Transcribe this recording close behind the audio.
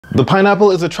The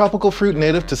pineapple is a tropical fruit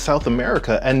native to South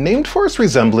America and named for its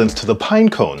resemblance to the pine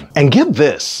cone. And get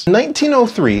this, in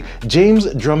 1903,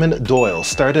 James Drummond Doyle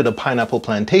started a pineapple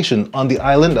plantation on the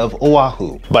island of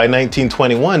Oahu. By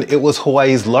 1921, it was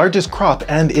Hawaii's largest crop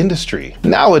and industry.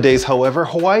 Nowadays, however,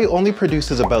 Hawaii only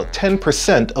produces about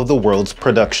 10% of the world's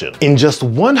production. In just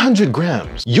 100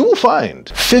 grams, you will find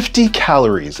 50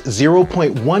 calories,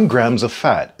 0.1 grams of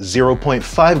fat,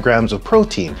 0.5 grams of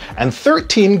protein, and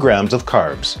 13 grams of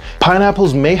carbs.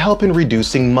 Pineapples may help in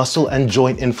reducing muscle and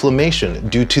joint inflammation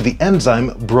due to the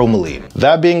enzyme bromelain.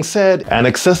 That being said, an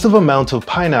excessive amount of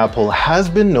pineapple has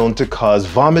been known to cause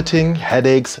vomiting,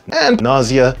 headaches, and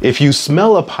nausea. If you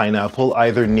smell a pineapple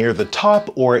either near the top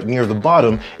or near the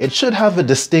bottom, it should have a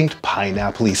distinct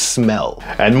pineapple-y smell.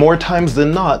 And more times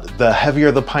than not, the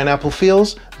heavier the pineapple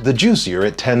feels, the juicier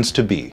it tends to be.